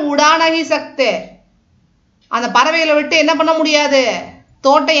சோடுக்கர் உடா நஹி சக்தே, அந்த பறவைகளை விட்டு என்ன பண்ண முடியாது,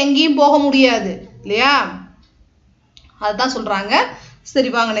 தோட்டம் எங்கேயும் போக முடியாது இல்லையா? அதுதான் சொல்றாங்க. சரி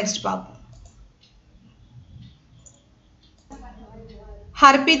வாங்க நெக்ஸ்ட் பார்ப்போம்.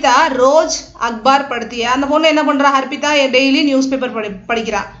 ஹர்பிதா ரோஜ் அக்பார் படுத்திய, அந்த பொண்ணு என்ன பண்றா, ஹர்பிதா டெய்லி நியூஸ் பேப்பர்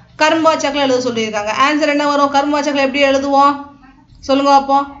படிக்கிறா. கர்மவாச்சக்ல எழுத சொல்லியிருக்காங்க. ஆன்சர் என்ன வரும், கர்மவாச்சக்ல எப்படி எழுதுவோம் சொல்லுங்க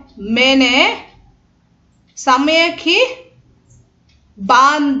பார்ப்போம். மேனே समय की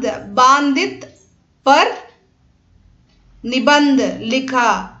बांधित पर निबंध लिखा,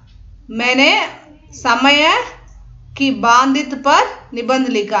 मैंने समय की बांधित पर निबंध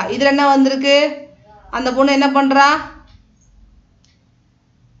लिखा. இதுல என்ன வந்திருக்கு, அந்த பொண்ணு என்ன பண்றா,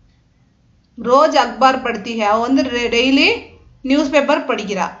 ரோஜ் அக்பார் படுத்தி है, அவ வந்து டெய்லி நியூஸ் பேப்பர்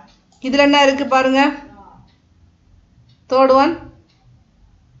படிக்கிறா. இதுல என்ன இருக்கு பாருங்க, தேர்ட் ஒன்,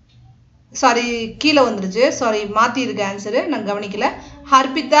 சாரி கீழே வந்துருச்சு, சாரி மாத்தி இருக்கு ஆன்சர், நான் கவனிக்கல.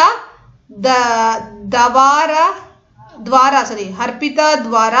 ஹர்பிதா ஹர்பிதா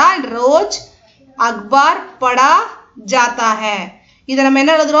द्वारा रोज अखबार पढ़ा जाता है. இதை நம்ம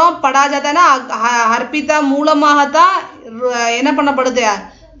என்ன எழுதுறோம், படா ஜாத்தானா ஹர்பிதா மூலமாகத்தான் என்ன பண்ணப்படுது,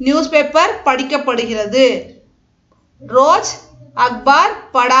 நியூஸ் பேப்பர் படிக்கப்படுகிறது. ரோஜ் அக்பார்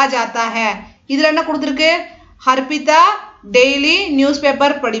படா ஜாத்தா है. இதுல என்ன கொடுத்துருக்கு, ஹர்பிதா டெய்லி நியூஸ்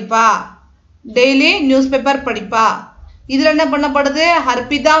பேப்பர் படிப்பா. டெய்லி நியூஸ் பேப்பர் படிப்பா. இதுல என்ன பண்ணப்படுது?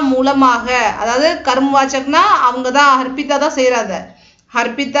 ஹர்பிதா மூலமாக, அதாவது கர்மவாச்சக்னா அவங்க தான், ஹர்பிதா தான் செய்யறாங்க.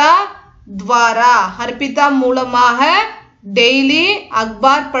 ஹர்பிதா துவாரா, ஹர்பிதா மூலமாக டெய்லி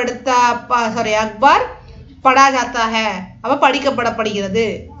அக்பார் அக்பார் படா ஜாத்தா ஹை, அப்ப படிக்கப்படுகிறது.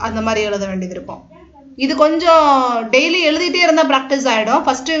 அந்த மாதிரி எழுத வேண்டியது இருக்கும். இது கொஞ்சம் டெய்லி எழுதிட்டே இருந்தா ப்ராக்டிஸ் ஆயிடும்.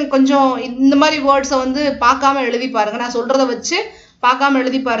 ஃபர்ஸ்ட் கொஞ்சம் இந்த மாதிரி வேர்ட்ஸை வந்து பார்க்காம எழுதி பாருங்க. நான் சொல்றதை வச்சு பார்க்காம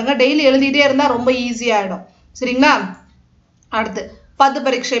எழுதி பாருங்க. டெய்லி எழுதிட்டே இருந்தா ரொம்ப ஈஸி ஆயிடும். சரிங்களா? அடுத்து பத்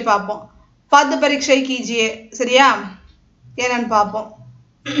பரீட்சை பார்ப்போம். பத் பரீட்சை கீஜியே. சரியா? என்னன்னு பார்ப்போம்.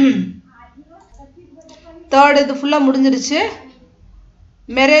 தேர்ட் இது ஃபுல்லா முடிஞ்சிருச்சு.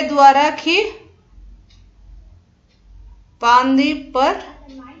 मेरे द्वारा की पांदी पर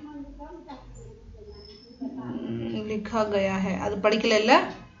लिखा गया है. அது படிக்கல இல்ல?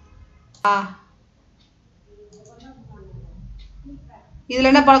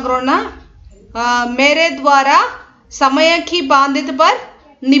 இதுல என்ன பார்க்கறோம்னா मेरे द्वारा समय की बांधित पर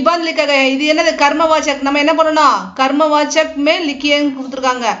निबंध लिखा गया. இது என்னது? கர்மவாச்சக். நம்ம என்ன பண்ணணும்? கர்மவாச்சக் மே லிக்கியன்னு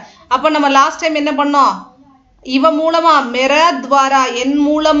கொடுத்துருக்காங்க. அப்ப நம்ம லாஸ்ட் டைம் என்ன பண்ணோம்? இவ மூலமா मेरा द्वारा என்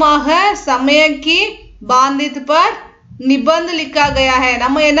மூலமாக समय की बांधित पर निबंध लिखा गया है.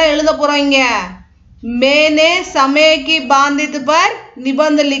 நம்ம என்ன எழுத போறோம் இங்க? मैंने समय की बांधित पर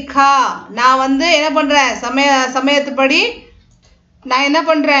निबंध लिखा. நான் வந்து என்ன பண்றேன்? சமயத்துப்படி நான் என்ன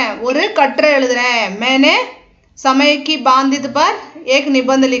பண்றேன்? ஒரு கட்டுரை எழுதுறேன். मैंने समय की बांधित पर एक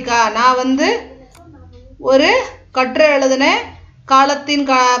निबंध लिखा. நான் வந்து ஒரு கட்டுரை எழுதுனேன்.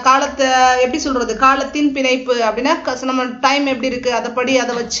 காலத்தை எப்படி சொல்றது? காலத்தின் பிணைப்பு அப்படின்னா நம்ம டைம் எப்படி இருக்கு அதைப்படி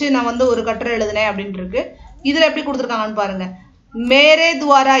அதை வச்சு நான் வந்து ஒரு கட்டுரை எழுதுனேன் அப்படின்னு இருக்கு. இதுல எப்படி கொடுத்துருக்காங்கன்னு பாருங்க. மேரே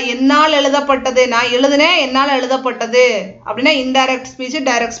துவாரா என்னால் எழுதப்பட்டது. நான் எழுதுனேன், என்னால் எழுதப்பட்டது அப்படின்னா இன்டைரக்ட் ஸ்பீச்,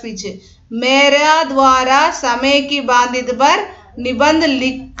 டைரக்ட் ஸ்பீச். மேரா துவாரா சமயக்கி பாந்தித் பர் நிபந்த்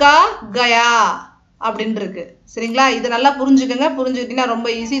லிக்கா கயா அப்படின்னு இருக்கு. சரிங்களா? இது நல்லா புரிஞ்சுக்கோங்க. புரிஞ்சுக்கிட்டீங்கன்னா ரொம்ப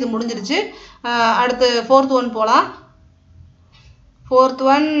ஈஸி. இது முடிஞ்சிருச்சு. அடுத்து ஃபோர்த் ஒன் போலாம். फोर्थ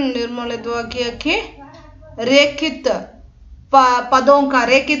वन निर्मलित वाक्य के रेखित पदों का,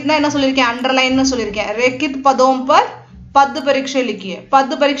 रेखितना என்ன சொல்லிருக்கேன்? அண்டர்லைன் சொல்லிருக்கேன். रेखित पदों पर पद परीक्षा लिखिए. पद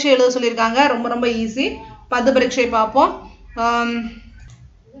परीक्षा எழுத சொல்லிருக்காங்க. ரொம்ப ரொம்ப ஈஸி. पद परीक्षा பார்ப்போம்.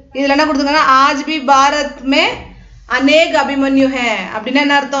 இதுல என்ன கொடுத்துருக்காங்க? आज भी भारत में अनेक अभिमन्यु है. அப்படின்னா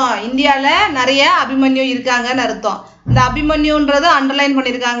என்ன அர்த்தம்? இந்தியால நிறைய அபிமன்யு இருக்காங்கன்னு அர்த்தம். இந்த அபிமன்யுன்றது அண்டர்லைன்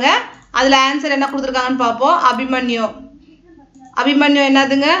பண்ணிருக்காங்க. அதுல ஆன்சர் என்ன கொடுத்துருக்காங்கன்னு பார்ப்போம். அபிமன்யு. अभिमन्यु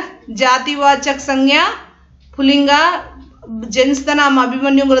என்னதுங்க? ஜாதிவாச்சக் சங்ஞா, புலிங்கா ஜென்ஸ் தான். நாம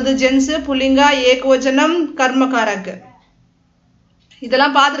அபிமன்யுங்கிறது ஜென்ஸ், புலிங்கா ஏகவச்சனம், கர்மகாரக்.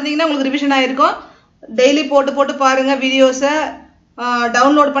 இதெல்லாம் பார்த்துருந்தீங்கன்னா உங்களுக்கு ரிவிஷன் ஆயிருக்கும். டெய்லி போட்டு பாருங்க. வீடியோஸை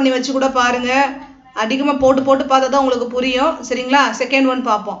டவுன்லோட் பண்ணி வச்சு கூட பாருங்க. அதிகமா போட்டு பார்த்தா தான் உங்களுக்கு புரியும். சரிங்களா? செகண்ட் ஒன்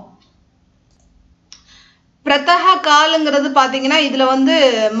பார்ப்போம். பிரதஹ கால்ங்கிறது பாத்தீங்கன்னா இதுல வந்து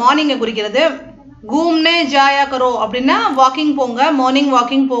மார்னிங்கை குறிக்கிறது. घूमने जाया करो அப்படின்னா வாக்கிங் போங்க, மார்னிங்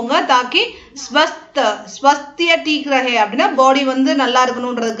வாக்கிங் போங்க. தாக்கி ஸ்வஸ்திய ठीक रहे அப்படின்னா பாடி வந்து நல்லா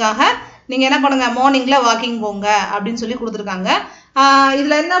இருக்கணும்ன்றதுக்காக நீங்க என்ன பண்ணுங்க? மார்னிங்ல வாக்கிங் போங்க அப்படின்னு சொல்லி கொடுத்துருக்காங்க.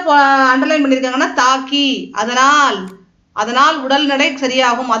 இதுல என்ன அண்டர்லைன் பண்ணிருக்காங்கன்னா தாக்கி, அதனால் உடல் நடை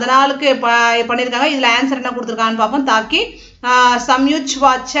சரியாகும், அதனாலுக்கு பண்ணிருக்காங்க. இதுல ஆன்சர் என்ன கொடுத்துருக்காங்கன்னு பார்ப்போம். தாக்கி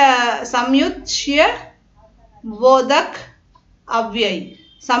சம்யுச்ய போதக் அவ்யய்,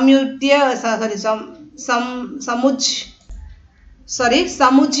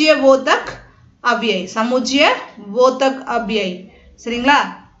 समुच्य बोधक अव्यय, समुच्य बोधक अव्यय. சரிங்களா?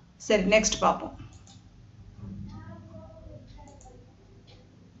 சரி, நெக்ஸ்ட் பார்ப்போம்.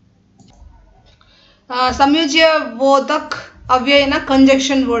 சம்யுஜ்ய போதக் அவ்யயனா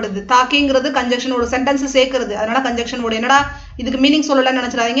கன்ஜெக்ஷன் வேர்டு. இது தாக்கிங்கிறது கன்ஜெக்ஷன் வேர்டு, சென்டென்ஸ் சேர்க்கிறது. அதனால கன்ஜெக்ஷன் வேர்டு. என்னடா இதுக்கு மீனிங் சொல்லலன்னு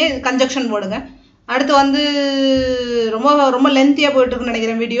நினைச்சிடாதீங்க. இது கன்ஜெக்ஷன் வேர்டுங்க. அடுத்து வந்து ரொம்ப ரொம்ப லென்த்தியா போயிட்டு இருக்குன்னு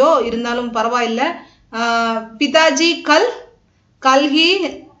நினைக்கிறேன் வீடியோ. இருந்தாலும் பரவாயில்ல. पिताजी कल ही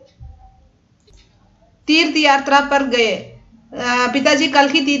तीर्थ यात्रा पर गए. पिताजी कल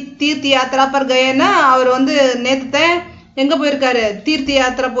ही तीर्थ यात्रा पर गए ना, அவர் வந்து நேத்து எங்க போயிருக்காரு? தீர்த்த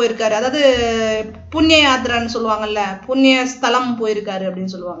யாத்திரை போயிருக்காரு. அதாவது புண்ணிய யாத்திரான்னு சொல்லுவாங்கல்ல, புண்ணிய ஸ்தலம் போயிருக்காரு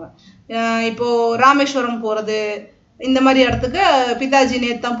அப்படின்னு சொல்லுவாங்க. இப்போ ராமேஸ்வரம் போறது இந்த மாதிரி இடத்துக்கு பிதாஜி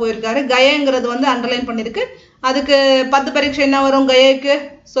நேத்து தான் போயிருக்காரு. கயங்கிறது வந்து அண்டர்லைன் பண்ணிருக்கு. அதுக்கு 10 பரீட்சை என்ன வரும் கயக்கு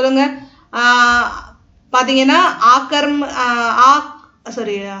சொல்லுங்க. பாத்தீங்கன்னா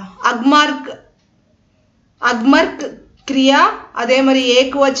அக்மர்க் கிரியா, அதே மாதிரி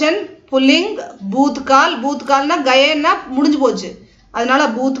ஏக்வச்சன், புல்லிங், பூத்கால். பூத்கால்னா கயன்னா முடிஞ்சு போச்சு, அதனால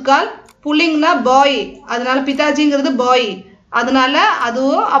பூத்கால். புல்லிங்னா பாய், அதனால பிதாஜிங்கிறது பாய், அதனால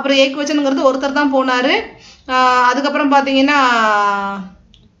அதுவும். அப்புறம் ஏக்வச்சனுங்கிறது ஒருத்தர் தான் போனாரு. அதுக்கப்புறம் பாத்தீங்கன்னா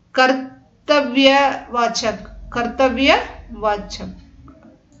कर्तव्यवाचक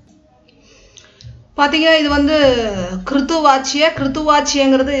பாத்தீங்கன்னா இது வந்து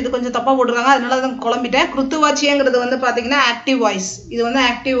கிருத்துவாச்சியங்கிறது இது கொஞ்சம் தப்பா போட்டுருக்காங்க, அதனால தான் குழம்பிட்டேன். கிருத்துவாச்சியங்கிறது வந்து பாத்தீங்கன்னா ஆக்டிவ் வாய்ஸ். இது வந்து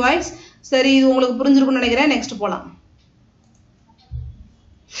ஆக்டிவ் வாய்ஸ். சரி, இது உங்களுக்கு புரிஞ்சிருக்கும்னு நினைக்கிறேன். நெக்ஸ்ட் போலாம்.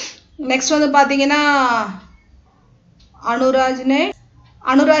 நெக்ஸ்ட் வந்து பாத்தீங்கன்னா அனுராஜ்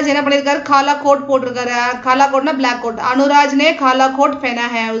என்ன பண்ணிருக்காரு, காலா கோட் போட்டிருக்காரு. காலா கோட்னா பிளாக் கோட். அனுராஜ் ने काला कोट पहना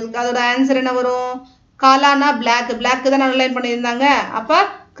है. அதோட ஆன்சர் என்ன வரும்? காலானா பிளாக், பிளாக் தான் அண்டர்லைன் பண்ணியிருந்தாங்க. அப்ப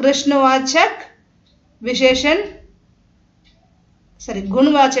कृष्णवाचक विशेषण सॉरी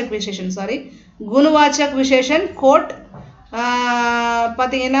गुणवाचक विशेषण सॉरी गुणवाचक विशेषण कोट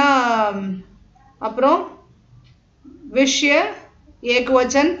பாத்தீங்கன்னா அப்புறம் विषय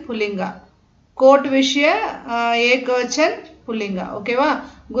एकवचन पुल्लिंगा कोट विषय एकवचन पुल्लिंगा ஓகேவா.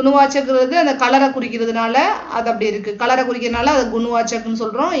 குணவாச்சக்ங்கிறது அந்த கலரை குறிக்கிறதுனால அது அப்படி இருக்கு. கலரை குறிக்கிறதுனால அது குணவாச்சக்னு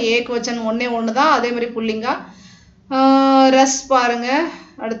சொல்றோம். ஏகவச்சன் ஒண்ணே ஒன்று தான். அதே மாதிரி புல்லிங்கா. ரஸ் பாருங்க.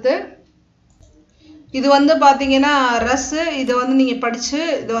 அடுத்து இது வந்து பாத்தீங்கன்னா ரஸ். இதை வந்து நீங்க படிச்சு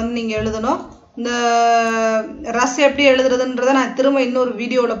இதை வந்து நீங்க எழுதணும். இந்த ரஸ் எப்படி எழுதுறதுன்றதை நான் திரும்ப இன்னொரு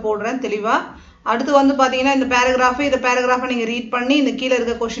வீடியோல போடுறேன் தெளிவா. அடுத்து வந்து பாத்தீங்கன்னா இந்த பேராகிராஃபை நீங்க ரீட் பண்ணி இந்த கீழே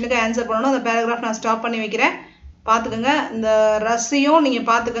இருக்க கொஸ்டினுக்கு ஆன்சர் பண்ணணும். அந்த பேராகிராஃப் நான் ஸ்டாப் பண்ணி வைக்கிறேன், பாத்துக்கோங்க. இந்த ரஸ்ஸையும் நீங்க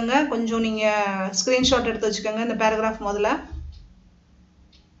பாத்துக்கோங்க. கொஞ்சம் நீங்க ஸ்கிரீன்ஷாட் எடுத்து வச்சுக்கோங்க இந்த பேராகிராஃப் முதல்ல.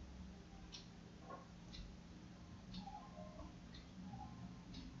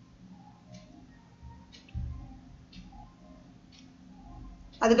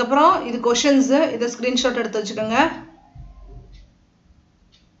 அதுக்கப்புறம் இது கொஸ்டின்ஸ், இதை ஸ்கிரீன்ஷாட் எடுத்து வச்சுக்கோங்க.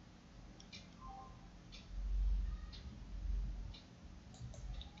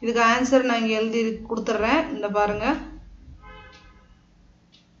 இதுக்கு ஆன்சர் நான் இங்க எழுதி கொடுத்துறேன். இந்த பாருங்க,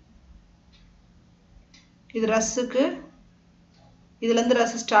 இது ரஸ்ஸுக்கு, இதுல இருந்து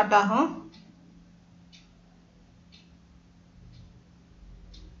ரஸ் ஸ்டார்ட் ஆகும்.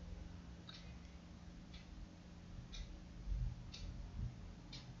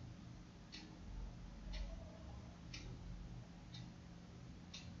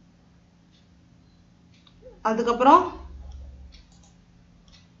 அதுக்கப்புறம்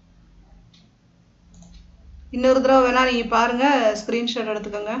இன்னொரு தடவை வேணா நீங்க பாருங்க, ஸ்கிரீன்ஷாட்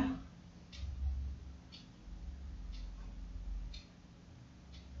எடுத்துக்கோங்க.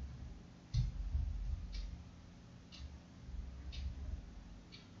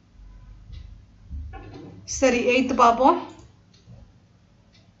 சரி, 8th பார்ப்போம்.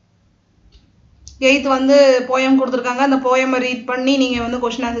 8th வந்து போயம் கொடுத்துருக்காங்க. அந்த போயமை ரீட் பண்ணி நீங்க வந்து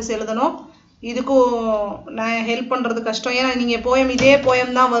கொஸ்டின் ஆன்சர்ஸ் எழுதணும். இதுக்கும் நான் ஹெல்ப் பண்றது கஷ்டம். ஏன்னா நீங்க போயம் இதே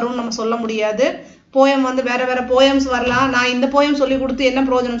போயம் தான் வரும்னு நம்ம சொல்ல முடியாது. போயம் வந்து வேற வேற போயம்ஸ் வரலாம். நான் இந்த போயம் சொல்லி கொடுத்து என்ன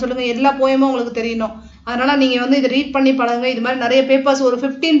பிரயோஜனம் சொல்லுங்க? எல்லா போயமும் உங்களுக்கு தெரியணும். அதனால நீங்க வந்து இதை ரீட் பண்ணி பழகுங்க. இது மாதிரி நிறைய பேப்பர்ஸ், ஒரு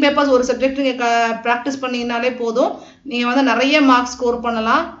 15 பேப்பர்ஸ் ஒரு சப்ஜெக்ட் நீங்க ப்ராக்டிஸ் பண்ணீங்கனாலே போதும். நீங்க வந்து நிறைய மார்க்ஸ் ஸ்கோர்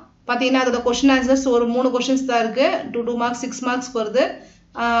பண்ணலாம். பாத்தீங்கன்னா அதோட கொஸ்டின் ஆன்சர்ஸ் ஒரு 3 கொஸ்டின்ஸ் தான் இருக்கு. 2 மார்க்ஸ் 6 மார்க்ஸ் வருது.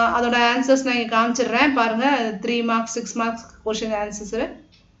 அதோட ஆன்சர்ஸ் நான் இங்க காமிச்சிடுறேன் பாருங்க. 3 மார்க்ஸ் 6 மார்க்ஸ் கொஸ்டின் ஆன்சர்ஸ்.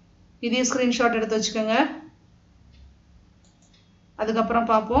 இதையும் ஸ்கிரீன்ஷாட் எடுத்து வச்சுக்கோங்க. அதுக்கப்புறம்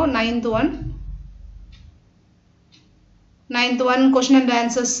பார்ப்போம் 9th one question and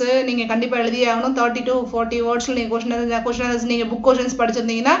answers நீங்க கண்டிப்பா எழுதியே ஆகணும். 30 to 40 வேர்ட்ஸ்ல நீங்க கொஸ்டின் நீங்க புக் கொஸ்டின்ஸ்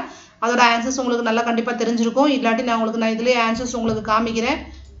படிச்சிருந்தீங்கன்னா அதோட ஆன்சர்ஸ் உங்களுக்கு நல்லா கண்டிப்பா தெரிஞ்சிருக்கும். இல்லாட்டி நான் இதுலயே ஆன்சர்ஸ் உங்களுக்கு காமிக்கிறேன்.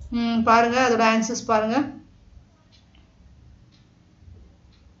 பாருங்க, அதோட ஆன்சர்ஸ் பாருங்க.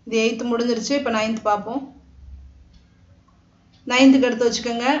 இது 8th முடிஞ்சிருச்சு. இப்ப 9th பார்ப்போம். 9th எடுத்து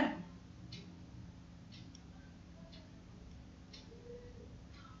வச்சுக்கோங்க.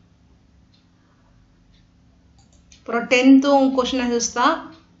 அப்புறம் 10th கொஸ்டின் ஆன்சர்ஸ் தான்.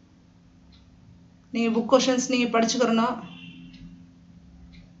 நீங்க புக் கொஸ்டின்ஸ் நீங்க படிச்சுக்கணும்.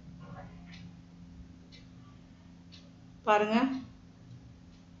 பாருங்க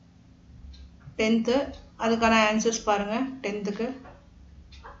 10th அதுக்கான ஆன்சர்ஸ் பாருங்க 10th.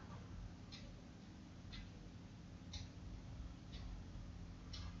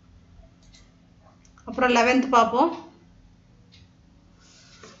 அப்புறம் 11th பார்ப்போம்.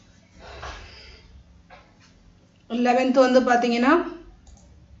 11th வந்து பாத்தீங்கன்னா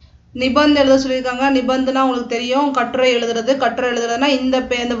நிபந்த் எழுத சொல்லியிருக்காங்க. நிபந்தனா உங்களுக்கு தெரியும், கட்டுரை எழுதுறதுனா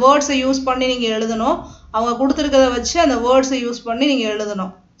இந்த வேர்ட்ஸை யூஸ் பண்ணி நீங்க எழுதணும். அவங்க கொடுத்துருக்கத வச்சு அந்த வேர்ட்ஸை யூஸ் பண்ணி நீங்க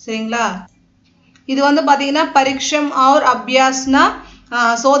எழுதணும். சரிங்களா? இது வந்து பாத்தீங்கன்னா பரீட்சம் और அபியாஸ்னா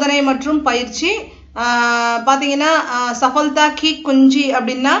சோதனை மற்றும் பயிற்சி. பாத்தீங்கன்னா சஃபல்தா கி குஞ்சி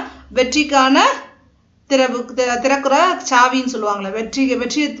அப்படின்னா வெற்றிக்கான திறக்கிற சாவின்னு சொல்லுவாங்களே,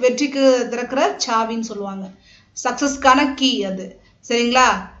 வெற்றிக்கு திறக்கிற சாவின்னு சொல்லுவாங்க. சக்சஸ்க்கான கீ அது. சரிங்களா?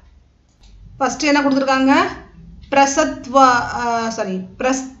 ஃபர்ஸ்ட் என்ன கொடுத்துருக்காங்க? பிரஸ்தாவனா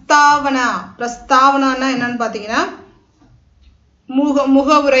என்னன்னு பாத்தீங்கன்னா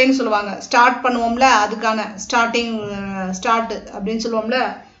முகவுரைன்னு சொல்லுவாங்க. ஸ்டார்ட் பண்ணுவோம்ல, அதுக்கான ஸ்டார்ட் அப்படின்னு சொல்லுவோம்ல,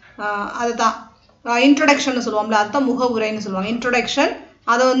 அதுதான் இன்ட்ரோடக்ஷன் சொல்லுவோம்ல, அதுதான் முகவுரைன்னு சொல்லுவாங்க. இன்ட்ரோடக்ஷன்.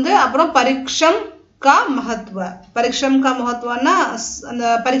 அதை வந்து அப்புறம் பரீட்சம் கா மகத்துவம்னா அந்த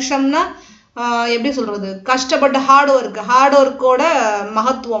பரீட்சம்னா எப்படி சொல்றது, கஷ்டப்பட்ட ஹார்ட் ஒர்க்கோட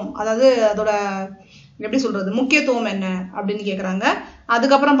மகத்துவம், அதாவது அதோட எப்படி சொல்றது முக்கியத்துவம் என்ன அப்படின்னு கேக்குறாங்க.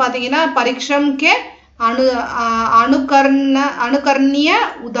 அதுக்கப்புறம் பாத்தீங்கன்னா பரீட்சம் கே அனுகர்ணிய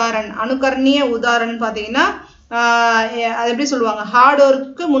உதாரணம் பாத்தீங்கன்னா அது எப்படி சொல்லுவாங்க, ஹார்ட்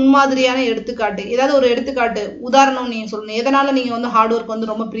ஒர்க்கு முன்மாதிரியான எடுத்துக்காட்டு. ஏதாவது ஒரு எடுத்துக்காட்டு உதாரணம் நீங்க சொல்லணும். எதனால நீங்க வந்து ஹார்ட் ஒர்க்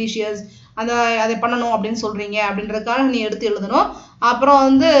வந்து ரொம்ப ப்ரீஷியஸ், அதை பண்ணணும் அப்படின்னு சொல்றீங்க அப்படின்றதுக்காக நீ எடுத்து எழுதணும். அப்புறம்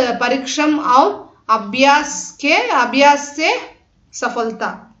வந்து பரீட்சம் ஆவ் அபியாஸ் சே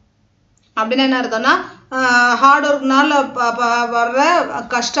சஃபல்தா அப்படின்னா என்ன அர்த்தம்னா, ஹார்ட் ஒர்க்னால வர்ற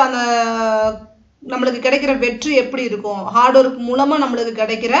கஷ்டம், அந்த நம்மளுக்கு கிடைக்கிற வெற்றி எப்படி இருக்கும், ஹார்ட் ஒர்க் மூலமா நம்மளுக்கு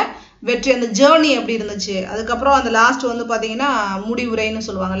கிடைக்கிற வெற்றி, அந்த ஜேர்னி எப்படி இருந்துச்சு. அதுக்கப்புறம் அந்த லாஸ்ட் வந்து பாத்தீங்கன்னா முடிவுரைன்னு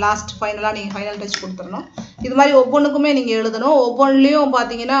சொல்லுவாங்க. லாஸ்ட் ஃபைனலா நீங்க ஃபைனல் டச் கொடுத்துடணும். இது மாதிரி ஒவ்வொன்றுக்குமே நீங்க எழுதணும். ஒவ்வொன்றுலயும்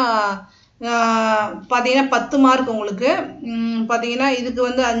பாத்தீங்கன்னா 10 மார்க் உங்களுக்கு. பாத்தீங்கன்னா இதுக்கு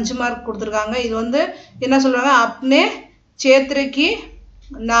வந்து 5 மார்க் கொடுத்துருக்காங்க. இது வந்து என்ன சொல்றாங்க, அப்னே சேத்ரக்கு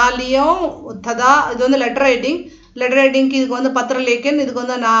நாலியும் ததா, இது வந்து லெட்டர் ரைட்டிங்க்கு இதுக்கு வந்து பத்திரலேக்கன், இதுக்கு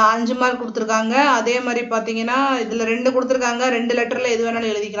வந்து 5 மார்க் கொடுத்துருக்காங்க. அதே மாதிரி பாத்தீங்கன்னா இதுல 2 கொடுத்துருக்காங்க. 2 லெட்டர்ல எது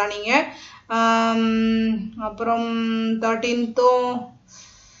வேணாலும் எழுதிக்கலாம் நீங்க. அப்புறம் 13th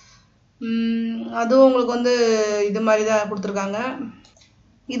அதுவும் உங்களுக்கு வந்து இது மாதிரிதான் கொடுத்துருக்காங்க.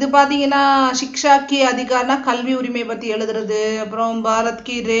 இது பாத்தீங்கன்னா சிக்ஷா கி அதிகார்னா கல்வி உரிமை பத்தி எழுதுறது. அப்புறம் பாரத்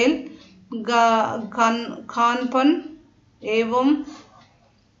கி ரேல் கான்பன் ஏவம்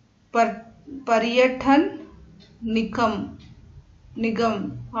பரியட்டன் நிகம்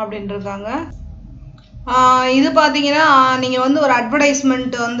அப்படின்னு இருக்காங்க. இது பாத்தீங்கன்னா நீங்க வந்து ஒரு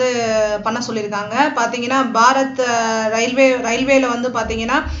அட்வர்டைஸ்மெண்ட் வந்து பண்ண சொல்லியிருக்காங்க. பாத்தீங்கன்னா பாரத் ரயில்வேல வந்து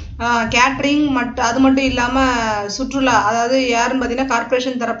பாத்தீங்கன்னா கேட்டரிங் அது மட்டும் இல்லாம சுற்றுலா, அதாவது யாருன்னு பாத்தீங்கன்னா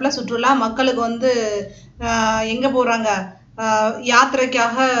கார்பரேஷன் தரப்புல சுற்றுலா மக்களுக்கு வந்து எங்க போறாங்க,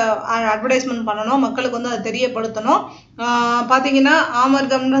 யாத்திரைக்காக அட்வர்டைஸ்மெண்ட் பண்ணணும், மக்களுக்கு வந்து அதை தெரியப்படுத்தணும். பாத்தீங்கன்னா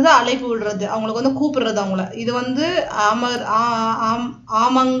ஆமர்கம்ன்றது அழைப்பு விடுறது, அவங்களுக்கு வந்து கூப்பிடுறது அவங்கள. இது வந்து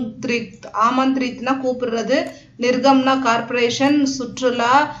ஆமந்திரித்னா கூப்பிடுறது, நிர்கம்னா கார்பரேஷன்,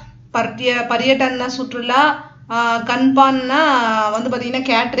 சுற்றுலா, பரியட்டன்னா சுற்றுலா, கண்பான்னா வந்து பாத்தீங்கன்னா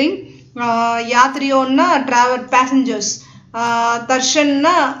கேட்டரிங், யாத்திரியோன்னா டிராவல் பேசஞ்சர்ஸ்,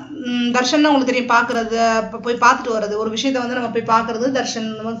 தர்ஷன்னா உங்களுக்கு தெரியும் பாக்குறது, போய் பார்த்துட்டு வர்றது, ஒரு விஷயத்த வந்து நம்ம போய் பாக்குறது தர்ஷன்,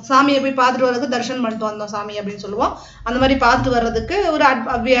 சாமியை போய் பார்த்துட்டு வர்றதுக்கு தர்ஷன் பண்ணிட்டு வந்தோம் சாமி அப்படின்னு சொல்லுவோம். அந்த மாதிரி பார்த்துட்டு வர்றதுக்கு ஒரு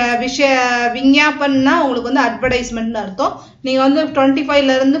விஞ்ஞாபன்னா உங்களுக்கு வந்து அட்வர்டைஸ்மெண்ட்னு அர்த்தம். நீங்க வந்து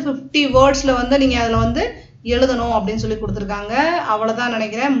 25ல இருந்து 50 வேர்ட்ஸ்ல வந்து நீங்க அதுல வந்து எழுதணும் அப்படின்னு சொல்லி கொடுத்துருக்காங்க. அவ்வளவுதான்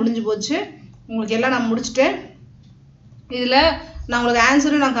நினைக்கிறேன், முடிஞ்சு போச்சு. உங்களுக்கு எல்லாம் நான் முடிச்சுட்டேன். இதுல நான் உங்களுக்கு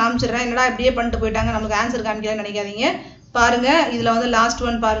ஆன்சரும் நான் காமிச்சிடுறேன். என்னடா இப்படியே பண்ணிட்டு போயிட்டாங்க, நமக்கு ஆன்சர் காமிக்கலன்னு நினைக்காதீங்க. பாருங்க, இதுல வந்து லாஸ்ட்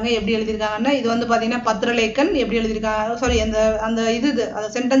ஒன் பாருங்க எப்படி எழுதிருக்காங்கன்னா, இது வந்து பாத்தீங்கன்னா பத்திரலேக்கன் எப்படி எழுதிருக்காங்க, சாரி அந்த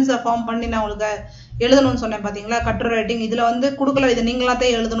சென்டென்ஸை ஃபார்ம் பண்ணி நான் உங்களுக்கு எழுதணும்னு சொன்னேன் பாத்தீங்களா, கட்டுரை ரைட்டிங். இதுல வந்து கொடுக்கல, இது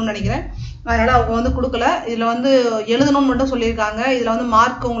நீங்களாத்தான் எழுதணும்னு நினைக்கிறேன், அதனால அவங்க வந்து கொடுக்கல. இதுல வந்து எழுதணும்னு மட்டும் சொல்லியிருக்காங்க. இதுல வந்து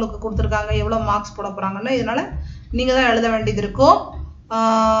மார்க் உங்களுக்கு கொடுத்துருக்காங்க, எவ்வளவு மார்க்ஸ் போட போறாங்கன்னு. இதனால நீங்க தான் எழுத வேண்டியது இருக்கும்.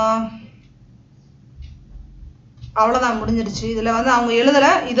 அவ்வளவுதான், முடிஞ்சிருச்சு. இதுல வந்து அவங்க எழுதல,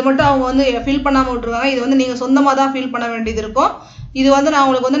 இது மட்டும் அவங்க வந்து ஃபில் பண்ணாம விட்டுருக்காங்க. இது வந்து நீங்க சொந்தமா தான் ஃபில் பண்ண வேண்டியது இருக்கும். இது வந்து நான்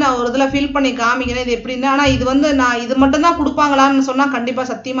உங்களுக்கு வந்து ஒரு இதுல ஃபில் பண்ணி காமிக்கிறேன் இது எப்படின்னா. ஆனா இது வந்து நான் இது மட்டும் தான் கொடுப்பாங்களான்னு சொன்னா கண்டிப்பா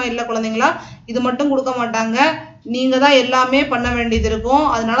சத்தியமா இல்ல குழந்தைங்களா, இது மட்டும் கொடுக்க மாட்டாங்க. நீங்க தான் எல்லாமே பண்ண வேண்டியது இருக்கும்.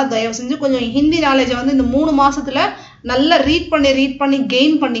 அதனால தயவு செஞ்சு கொஞ்சம் ஹிந்தி நாலேஜை வந்து இந்த 3 மாசத்துல நல்லா ரீட் பண்ணி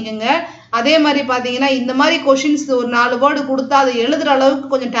கெயின் பண்ணிக்கோங்க. அதே மாதிரி பாத்தீங்கன்னா இந்த மாதிரி கொஸ்டின்ஸ் ஒரு 4 வேர்டு கொடுத்தா அதை எழுதுற அளவுக்கு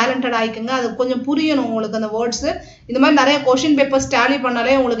கொஞ்சம் டேலண்டட் ஆயிக்குங்க. அது கொஞ்சம் புரியணும் உங்களுக்கு அந்த வேர்ட்ஸ். இந்த மாதிரி நிறைய கொஸ்டின் பேப்பர்ஸ் டேலி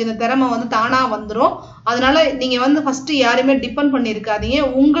பண்ணாலே உங்களுக்கு இந்த திறமை வந்து தானா வந்துடும். அதனால நீங்க வந்து ஃபர்ஸ்ட் யாரையுமே டிபெண்ட் பண்ணிருக்காதீங்க.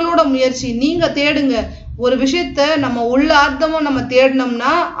 உங்களோட முயற்சி, நீங்க தேடுங்க. ஒரு விஷயத்த நம்ம உள்ளார்த்தமும் நம்ம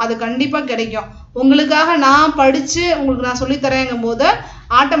தேடினோம்னா அது கண்டிப்பா கிடைக்கும். உங்களுக்காக நான் படிச்சு உங்களுக்கு நான் சொல்லித்தரேங்கும் போது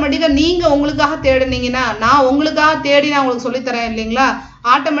ஆட்டோமேட்டிக்கா நீங்க உங்களுக்காக தேடினீங்கன்னா, நான் உங்களுக்காக தேடி நான் உங்களுக்கு சொல்லித்தரேன் இல்லைங்களா,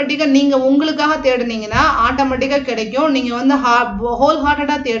 ஆட்டோமேட்டிக்கா நீங்க உங்களுக்காக தேடினீங்கன்னா ஆட்டோமேட்டிக்கா கிடைக்கும். நீங்க வந்து ஹோல்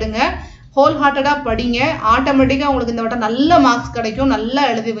ஹார்ட்டடா தேடுங்க, ஹோல் ஹார்ட்டடா படிங்க. ஆட்டோமேட்டிக்கா உங்களுக்கு இந்த வட்டம் நல்ல மார்க்ஸ் கிடைக்கும், நல்லா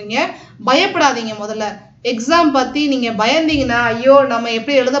எழுதுவீங்க. பயப்படாதீங்க. முதல்ல எக்ஸாம் பத்தி நீங்க பயந்தீங்கன்னா, ஐயோ நம்ம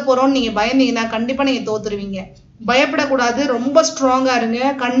எப்படி எழுத போறோம்னு நீங்க பயந்தீங்கன்னா கண்டிப்பா நீங்க தோத்துருவீங்க. பயப்படக்கூடாது, ரொம்ப ஸ்ட்ராங்கா இருங்க.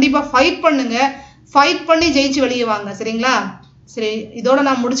 கண்டிப்பா ஃபைட் பண்ணுங்க, ஃபைட் பண்ணி ஜெயிச்சு வெளியே வாங்க. சரிங்களா? சரி, இதோட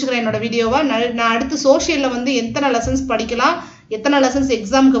நான் முடிச்சுக்கிறேன் என்னோட வீடியோவை. நான் அடுத்து சோஷியல்ல வந்து எத்தனை லெசன்ஸ் படிக்கலாம், எத்தனை லெசன்ஸ்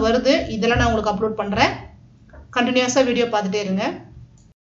எக்ஸாமுக்கு வருது, இதெல்லாம் நான் உங்களுக்கு அப்லோட் பண்றேன். கண்டினியூஸா வீடியோ பார்த்துட்டே இருங்க.